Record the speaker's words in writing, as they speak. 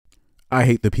I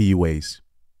hate the PUAs.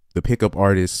 The pickup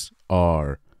artists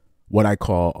are what I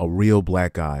call a real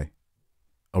black guy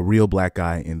in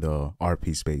the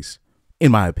RP space.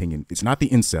 In my opinion, it's not the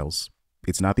incels.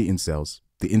 It's not the incels.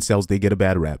 The incels, they get a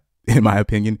bad rap. In my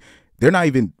opinion, they're not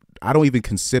even. I don't even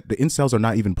consider the incels are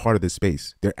not even part of this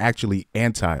space. They're actually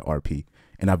anti RP,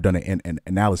 and I've done an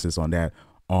analysis on that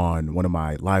on one of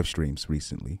my live streams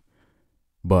recently.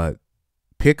 But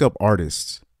pickup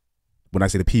artists, when I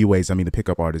say the PUAs, I mean the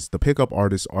pickup artists. The pickup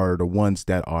artists are the ones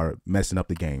that are messing up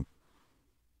the game.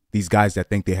 These guys that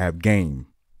think they have game,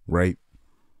 right?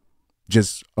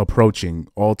 Just approaching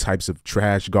all types of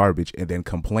trash, garbage, and then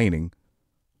complaining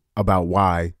about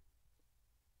why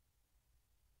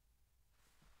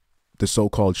the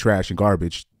so-called trash and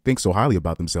garbage think so highly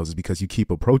about themselves is because you keep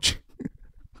approaching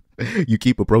you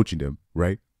keep approaching them,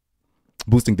 right?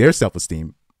 Boosting their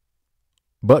self-esteem.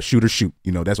 But shoot or shoot.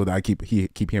 That's what I keep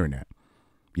hearing that.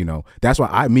 That's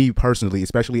why me personally,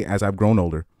 especially as I've grown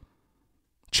older,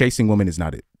 chasing women is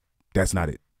not it. That's not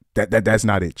it. That's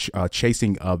not it.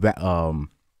 Chasing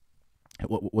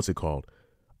what's it called?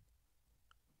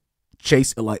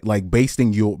 Chase like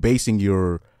basing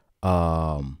your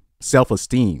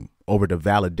self-esteem over the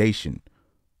validation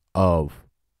of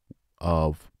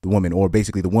the woman, or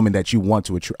basically the woman that you want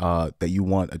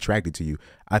attracted to you.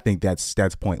 I think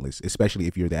that's pointless, especially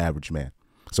if you're the average man.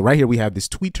 So right here we have this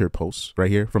Twitter post right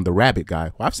here from the Rabbit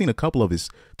guy. Well, I've seen a couple of his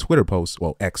Twitter posts,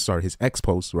 his X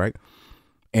posts, right?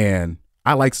 And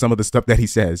I like some of the stuff that he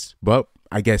says, but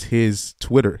I guess his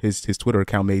Twitter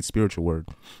account made spiritual word.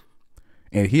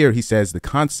 And here he says, the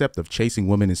concept of chasing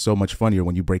women is so much funnier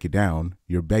when you break it down.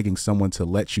 You're begging someone to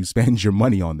let you spend your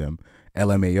money on them.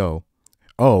 LMAO.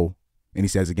 Oh, and he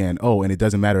says again, oh, and it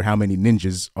doesn't matter how many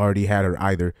ninjas already had her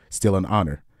either, still an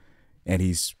honor. And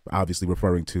he's obviously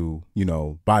referring to,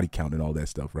 body count and all that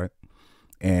stuff, right?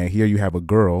 And here you have a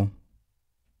girl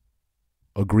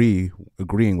agreeing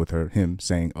with him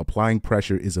saying, applying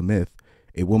pressure is a myth.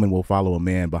 A woman will follow a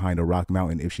man behind a rock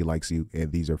mountain if she likes you.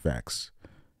 And these are facts.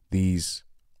 These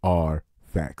are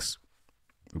facts.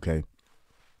 Okay.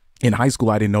 In high school,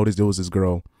 I didn't notice there was this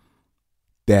girl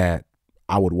that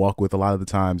I would walk with a lot of the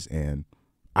times. And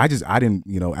I didn't,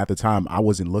 at the time I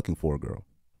wasn't looking for a girl.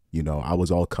 I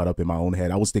was all caught up in my own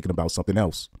head. I was thinking about something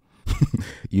else,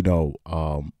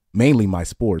 mainly my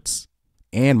sports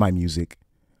and my music.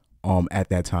 At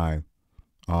that time,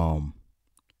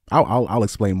 I'll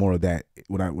explain more of that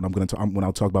when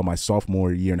I'll talk about my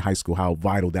sophomore year in high school, how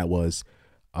vital that was,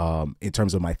 in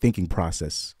terms of my thinking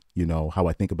process, how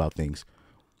I think about things.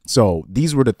 So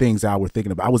these were the things that I was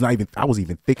thinking about. I was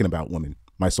even thinking about women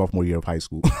my sophomore year of high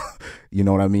school. You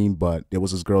know what I mean? But there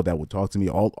was this girl that would talk to me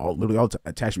literally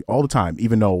attach me all the time,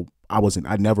 even though I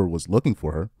never was looking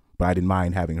for her, but I didn't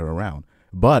mind having her around.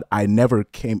 But it never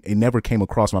came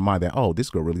across my mind that, oh, this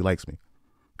girl really likes me.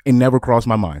 It never crossed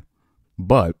my mind.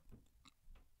 But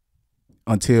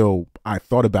until I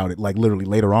thought about it, like literally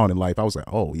later on in life, I was like,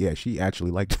 oh yeah, she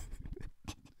actually liked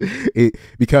it.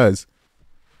 Because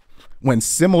when a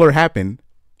similar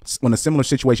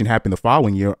situation happened the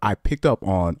following year, I picked up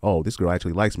on, oh, this girl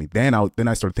actually likes me. Then I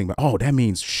started thinking about, oh, that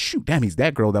means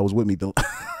that girl that was with me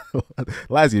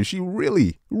last year, she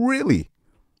really, really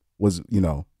was,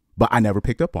 but I never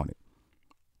picked up on it.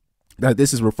 Now,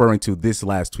 this is referring to this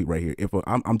last tweet right here. If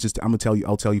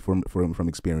I'll tell you from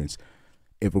experience.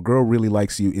 If a girl really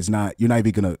likes you,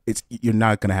 you're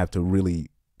not gonna have to really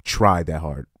try that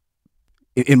hard.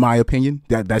 In my opinion,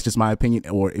 that's just my opinion.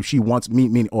 Or if she wants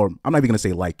me, or I'm not even gonna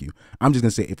say like you. I'm just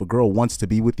gonna say if a girl wants to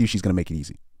be with you, she's gonna make it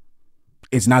easy.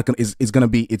 It's not gonna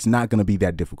be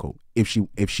that difficult if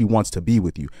she wants to be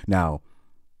with you. Now,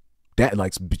 that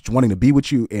like wanting to be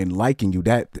with you and liking you,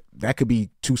 that could be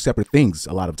two separate things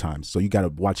a lot of times. So you got to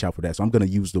watch out for that. So I'm going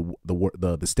to use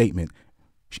the statement,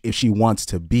 if she wants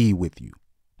to be with you.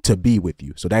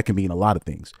 So that can mean a lot of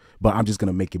things, but I'm just going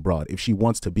to make it broad. If she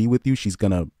wants to be with you, she's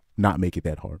going to not make it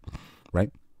that hard. Right.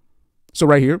 So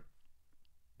right here,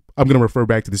 I'm going to refer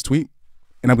back to this tweet,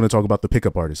 and I'm going to talk about the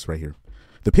pickup artists right here.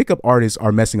 The pickup artists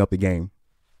are messing up the game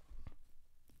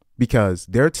because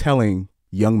they're telling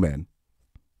young men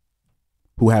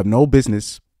who have no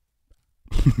business.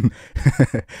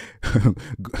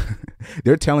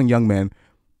 They're telling young men,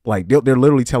 like they're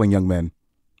literally telling young men,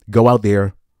 go out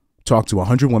there, talk to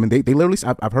 100 women. They literally,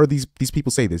 I've heard these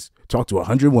people say this, talk to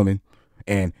 100 women,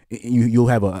 and you'll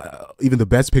have even the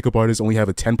best pickup artists only have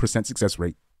a 10% success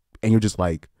rate. And you're just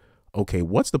like, okay,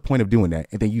 what's the point of doing that?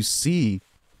 And then you see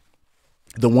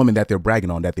the woman that they're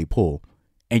bragging on that they pull,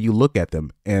 and you look at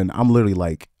them, and I'm literally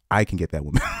like, I can get that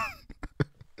woman.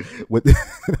 With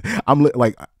I'm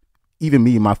like, even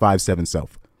me, my 5'7"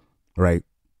 self, right?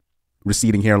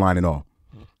 receding hairline and all.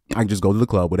 I can just go to the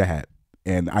club with a hat,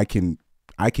 and I can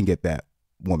get that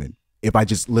woman if I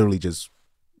just literally just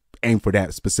aim for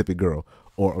that specific girl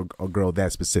or a girl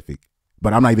that specific.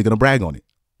 But I'm not even gonna brag on it.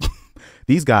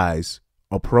 These guys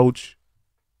approach.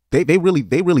 They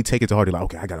really take it to heart. They're like,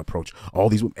 okay, I gotta approach all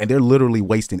these women, and they're literally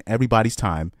wasting everybody's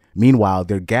time. Meanwhile,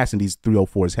 they're gassing these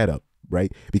 304s head up,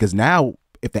 right? Because now,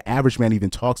 if the average man even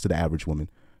talks to the average woman,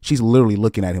 she's literally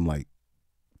looking at him like,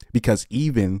 because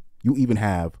you even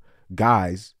have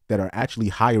guys that are actually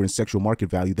higher in sexual market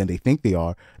value than they think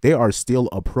they are still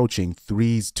approaching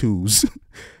 3s, 2s,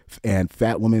 and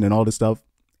fat women and all this stuff,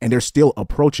 and they're still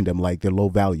approaching them like they're low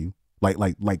value.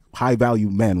 Like high value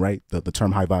men, right? The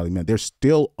term high value men. They're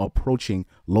still approaching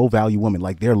low value women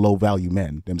like they're low value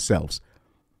men themselves,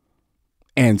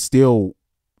 and still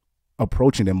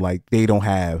approaching them like they don't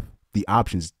have the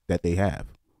options that they have,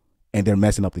 and they're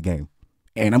messing up the game.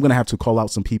 And I'm gonna have to call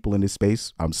out some people in this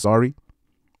space. I'm sorry.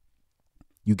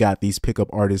 You got these pickup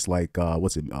artists like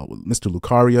Mr.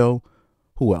 Lucario,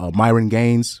 who Myron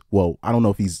Gaines. Well, I don't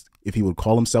know if he would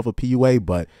call himself a PUA,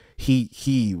 but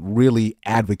he really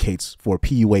advocates for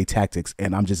PUA tactics,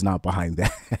 and I'm just not behind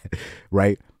that.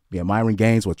 Right? Yeah, Myron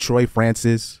Gaines with Troy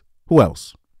Francis. Who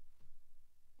else?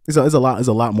 There's a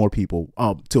lot more people.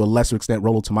 To a lesser extent,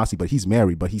 Rollo Tomasi, but he's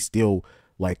married, but he still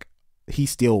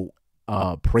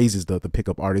praises the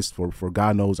pickup artist for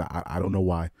God knows I don't know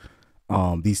why.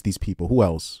 These people. Who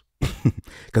else?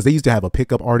 Because they used to have a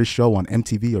pickup artist show on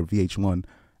MTV or VH1.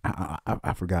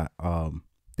 I forgot.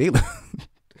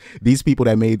 These people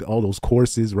that made all those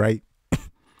courses, right?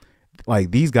 Like,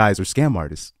 these guys are scam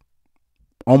artists,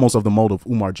 almost of the mold of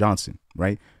Umar Johnson,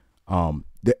 right?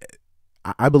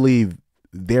 I believe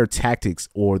their tactics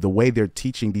or the way they're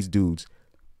teaching these dudes,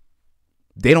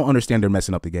 they don't understand they're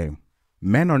messing up the game.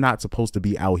 Men are not supposed to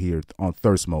be out here on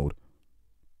thirst mode.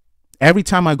 Every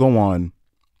time I go on,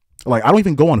 like, I don't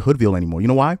even go on Hoodville anymore. You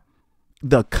know why?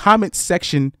 The comment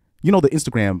section, the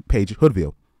Instagram page,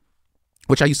 Hoodville,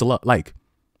 which I used to like.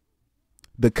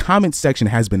 The comment section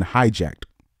has been hijacked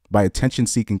by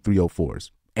attention-seeking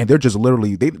 304s. And they're just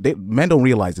literally, men don't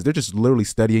realize this. They're just literally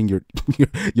studying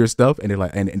your stuff, and they're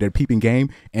like, and they're peeping game,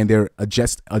 and they're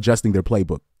adjusting their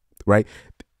playbook, right?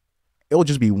 It'll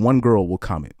just be one girl will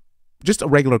comment, just a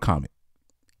regular comment,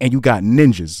 and you got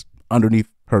ninjas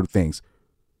underneath her things.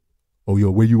 Oh, yo,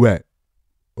 where you at?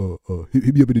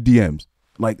 Hit me up in the DMs.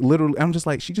 Like, literally, I'm just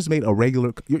like, she just made a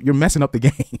regular. You're messing up the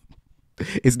game.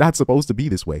 It's not supposed to be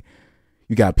this way.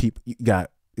 You got people. You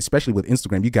got, especially with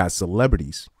Instagram, you got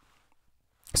celebrities.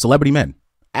 Celebrity men,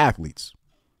 athletes,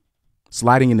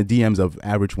 sliding in the DMs of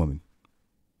average women.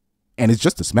 And it's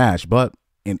just a smash, but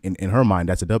in her mind,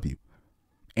 that's a W.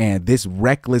 And this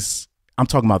reckless, I'm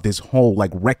talking about this whole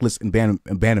like reckless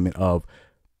abandonment of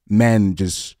men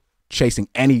just chasing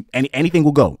anything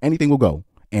will go. Anything will go.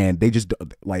 And they just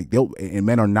and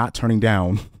men are not turning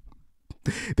down.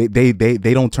 They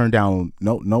don't turn down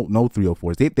no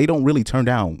 304s. They don't really turn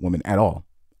down women at all,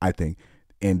 I think.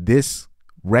 And this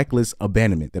reckless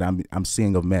abandonment that I'm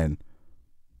seeing of men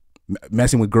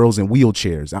messing with girls in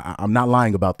wheelchairs. I'm not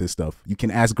lying about this stuff. You can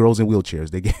ask girls in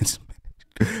wheelchairs. They get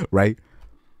right.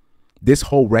 This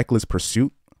whole reckless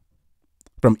pursuit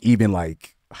from even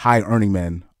like high earning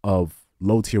men of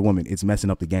low tier women, it's messing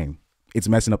up the game. It's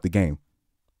messing up the game.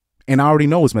 And I already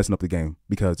know it's messing up the game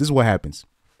because this is what happens.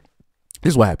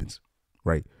 This is what happens,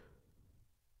 right?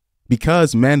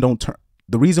 Because men don't turn.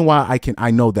 The reason why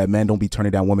I know that men don't be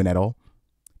turning down women at all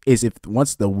is if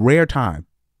once the rare time,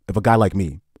 if a guy like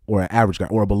me or an average guy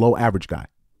or a below average guy,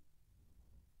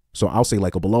 so I'll say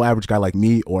like a below average guy like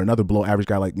me or another below average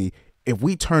guy like me, if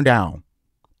we turn down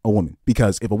a woman,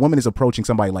 because if a woman is approaching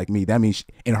somebody like me, that means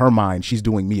in her mind, she's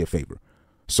doing me a favor.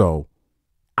 So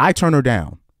I turn her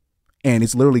down and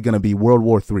it's literally going to be World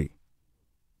War III.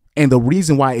 And the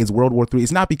reason why it's World War III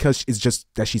is not because it's just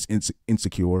that she's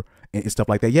insecure and stuff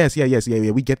like that. Yes,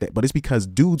 we get that. But it's because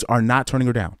dudes are not turning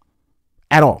her down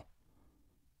at all.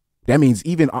 That means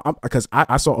even because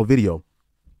I saw a video.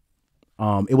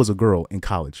 It was a girl in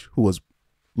college who was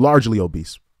largely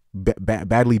obese,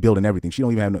 badly built and everything. She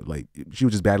don't even have she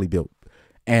was just badly built.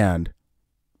 And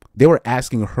they were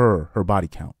asking her body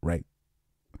count, right?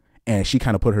 And she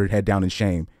kind of put her head down in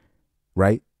shame,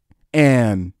 right?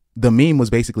 And the meme was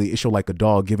basically, it showed like a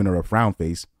dog giving her a frown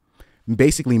face,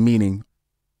 basically meaning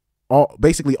all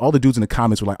the dudes in the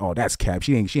comments were like, oh, that's cap.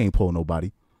 She ain't pulling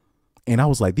nobody. And I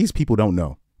was like, these people don't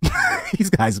know. These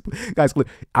guys,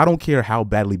 I don't care how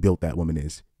badly built that woman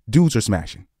is. Dudes are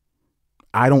smashing.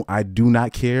 I do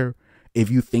not care if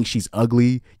you think she's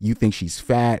ugly, you think she's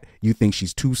fat, you think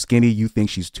she's too skinny, you think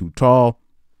she's too tall,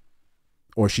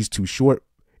 or she's too short,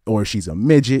 or she's a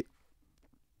midget.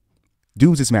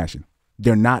 Dudes is smashing.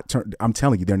 They're not. I'm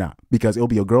telling you, they're not, because it'll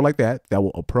be a girl like that that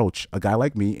will approach a guy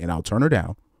like me, and I'll turn her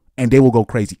down, and they will go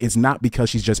crazy. It's not because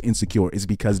she's just insecure. It's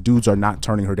because dudes are not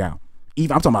turning her down.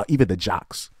 Even I'm talking about even the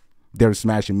jocks. They're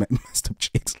smashing messed up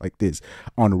chicks like this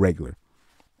on the regular.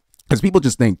 Because people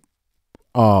just think,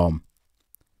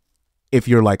 if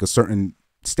you're like a certain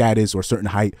status or certain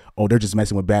height, oh, they're just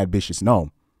messing with bad bitches. No,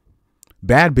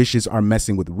 bad bitches are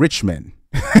messing with rich men,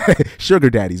 sugar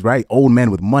daddies, right? Old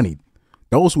men with money.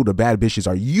 Those who the bad bitches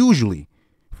are usually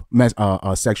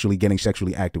getting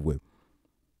sexually active with,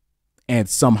 and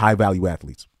some high value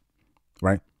athletes,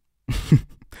 right?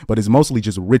 But it's mostly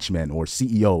just rich men or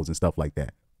CEOs and stuff like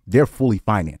that. They're fully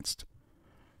financed.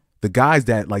 The guys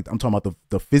that, like, I'm talking about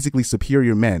the physically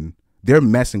superior men, they're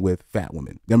messing with fat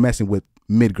women. They're messing with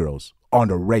mid girls on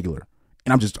the regular.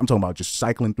 And I'm talking about just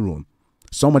cycling through them.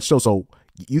 So much so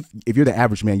if you're the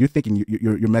average man, you're thinking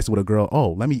you're messing with a girl. Oh,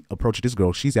 let me approach this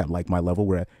girl. She's at like my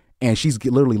level, and she's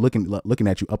literally looking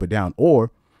at you up and down.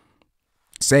 Or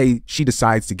say she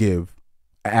decides to give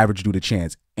an average dude a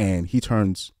chance, and he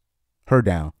turns her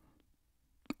down,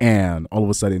 and all of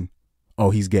a sudden, oh,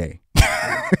 he's gay.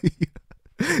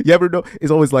 You ever know?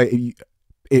 It's always like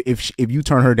if you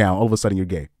turn her down, all of a sudden you're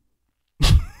gay.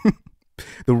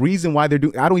 The reason why they're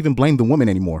doing, I don't even blame the women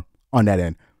anymore on that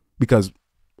end, because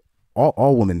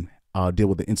all women deal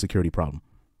with the insecurity problem.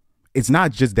 It's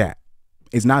not just that.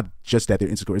 It's not just that they're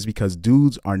insecure. It's because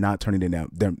dudes are not turning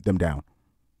them down.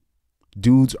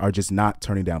 Dudes are just not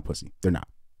turning down pussy. They're not.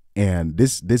 And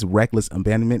this reckless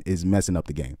abandonment is messing up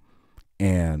the game.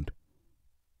 And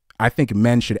I think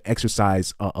men should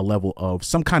exercise a level of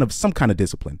some kind of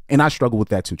discipline. And I struggle with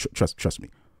that too. Trust me.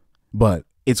 But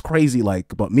it's crazy.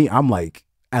 But me, I'm like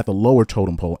at the lower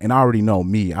totem pole, and I already know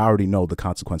the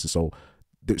consequences. So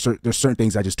there's certain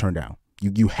things I just turn down.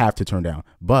 You have to turn down.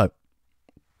 But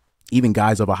even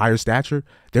guys of a higher stature,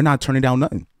 they're not turning down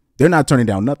nothing. They're not turning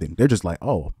down nothing. They're just like,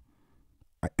 oh,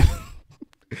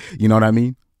 you know what I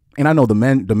mean? And I know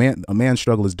a man's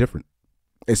struggle is different,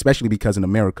 especially because in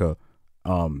America,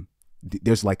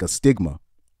 there's like a stigma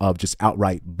of just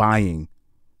outright buying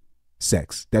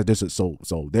sex. Most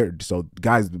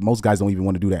guys don't even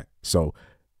want to do that. So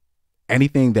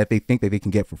anything that they think that they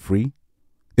can get for free,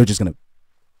 they're just gonna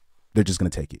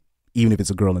take it, even if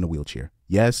it's a girl in a wheelchair.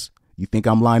 Yes, you think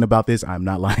I'm lying about this? I'm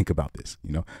not lying about this.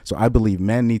 So I believe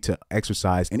men need to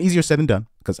exercise, and easier said than done,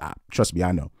 because trust me,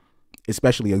 I know,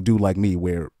 especially a dude like me,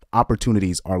 where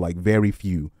opportunities are like very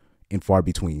few and far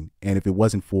between. And if it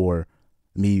wasn't for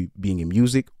me being in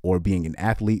music or being an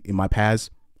athlete in my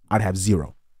past, I'd have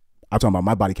zero. I'm talking about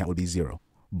my body count would be zero.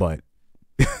 But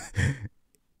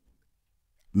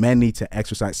men need to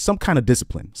exercise some kind of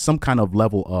discipline, some kind of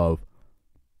level of,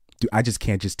 dude, I just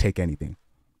can't just take anything,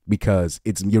 because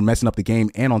you're messing up the game.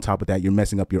 And on top of that, you're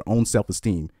messing up your own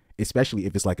self-esteem, especially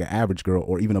if it's like an average girl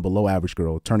or even a below average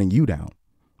girl turning you down,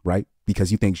 right?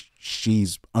 Because you think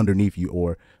she's underneath you,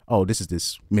 or, oh, this is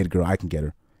this mid girl, I can get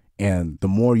her. And the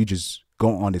more you just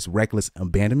go on this reckless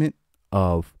abandonment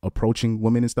of approaching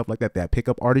women and stuff like that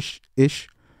pickup artist-ish,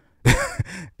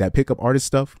 that pickup artist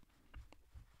stuff,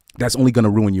 that's only going to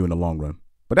ruin you in the long run.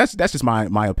 But that's just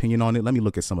my opinion on it. Let me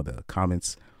look at some of the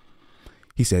comments.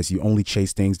 He says, you only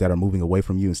chase things that are moving away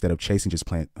from you instead of chasing just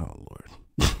plant. Oh, Lord.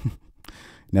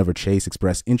 Never chase,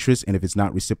 express interest, and if it's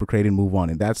not reciprocated, move on.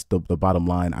 And that's the bottom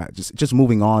line. I just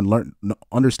moving on,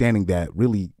 understanding that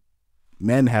really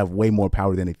men have way more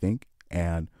power than they think.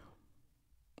 And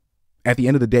at the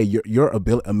end of the day,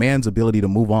 a man's ability to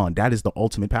move on, that is the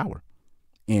ultimate power.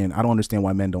 And I don't understand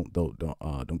why men don't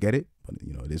get it, but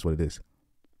it is what it is.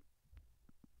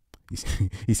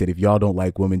 He said, if y'all don't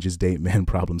like women, just date men,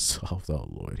 problem solved. Oh,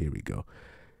 Lord, here we go.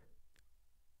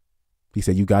 He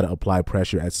said, you got to apply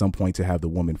pressure at some point to have the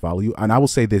woman follow you. And I will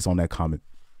say this on that comment.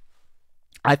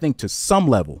 I think to some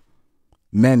level,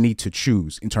 men need to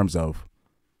choose, in terms of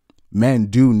men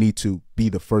do need to be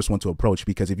the first one to approach,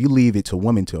 because if you leave it to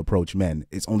women to approach men,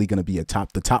 it's only going to be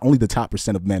only the top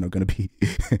percent of men are going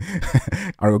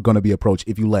to be approached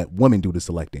if you let women do the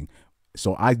selecting.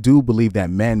 So I do believe that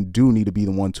men do need to be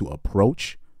the one to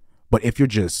approach. But if you're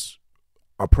just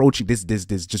approaching this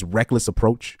just reckless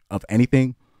approach of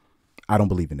anything, I don't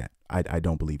believe in that. I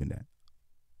don't believe in that.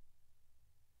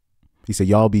 He said,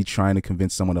 y'all be trying to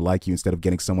convince someone to like you instead of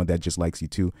getting someone that just likes you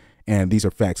too. And these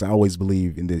are facts. I always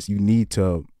believe in this.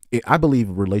 I believe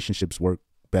relationships work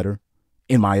better,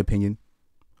 in my opinion,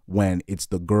 when it's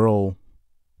the girl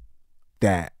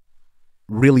that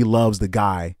really loves the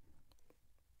guy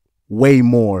way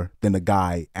more than the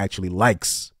guy actually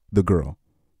likes the girl,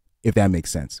 if that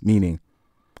makes sense. Meaning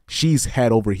she's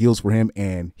head over heels for him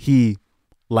and he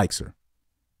likes her.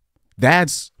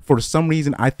 That's, for some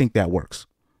reason, I think that works.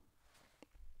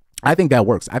 I think that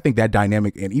works. I think that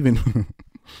dynamic, and even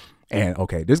and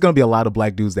okay, there's gonna be a lot of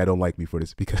black dudes that don't like me for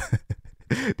this because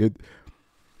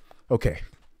okay.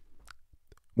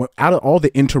 When, out of all the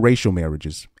interracial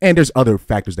marriages, and there's other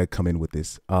factors that come in with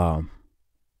this,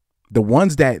 the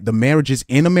ones that the marriages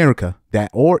in America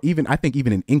that, or even I think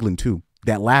even in England too,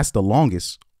 that last the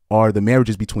longest are the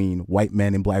marriages between white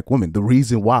men and black women. The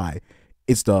reason why,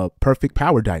 it's the perfect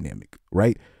power dynamic,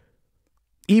 right?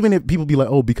 Even if people be like,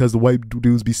 oh, because the white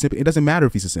dudes be simping, it doesn't matter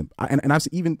if he's a simp. And I've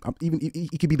even he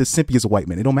could be the simpiest white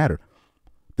man. It don't matter.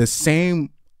 The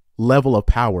same level of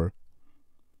power,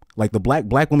 like the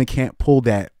black woman can't pull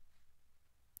that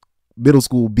middle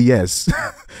school BS,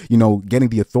 getting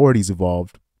the authorities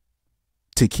involved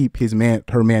to keep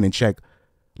her man in check,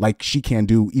 like she can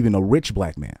do even a rich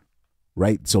black man,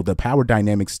 right? So the power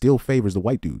dynamic still favors the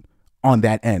white dude on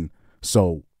that end.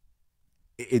 So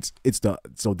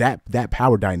that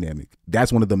power dynamic,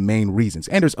 that's one of the main reasons.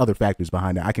 And there's other factors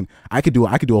behind it. I could do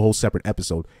a whole separate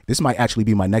episode. This might actually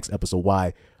be my next episode,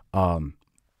 why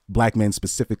black men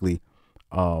specifically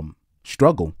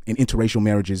struggle in interracial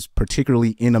marriages,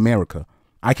 particularly in America.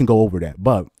 I can go over that.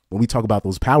 But when we talk about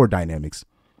those power dynamics,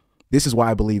 this is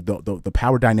why I believe the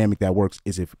power dynamic that works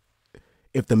is if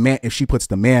she puts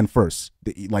the man first,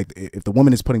 like if the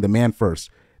woman is putting the man first,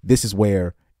 this is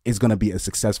where it's going to be a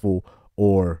successful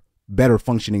or better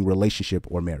functioning relationship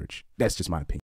or marriage. That's just my opinion.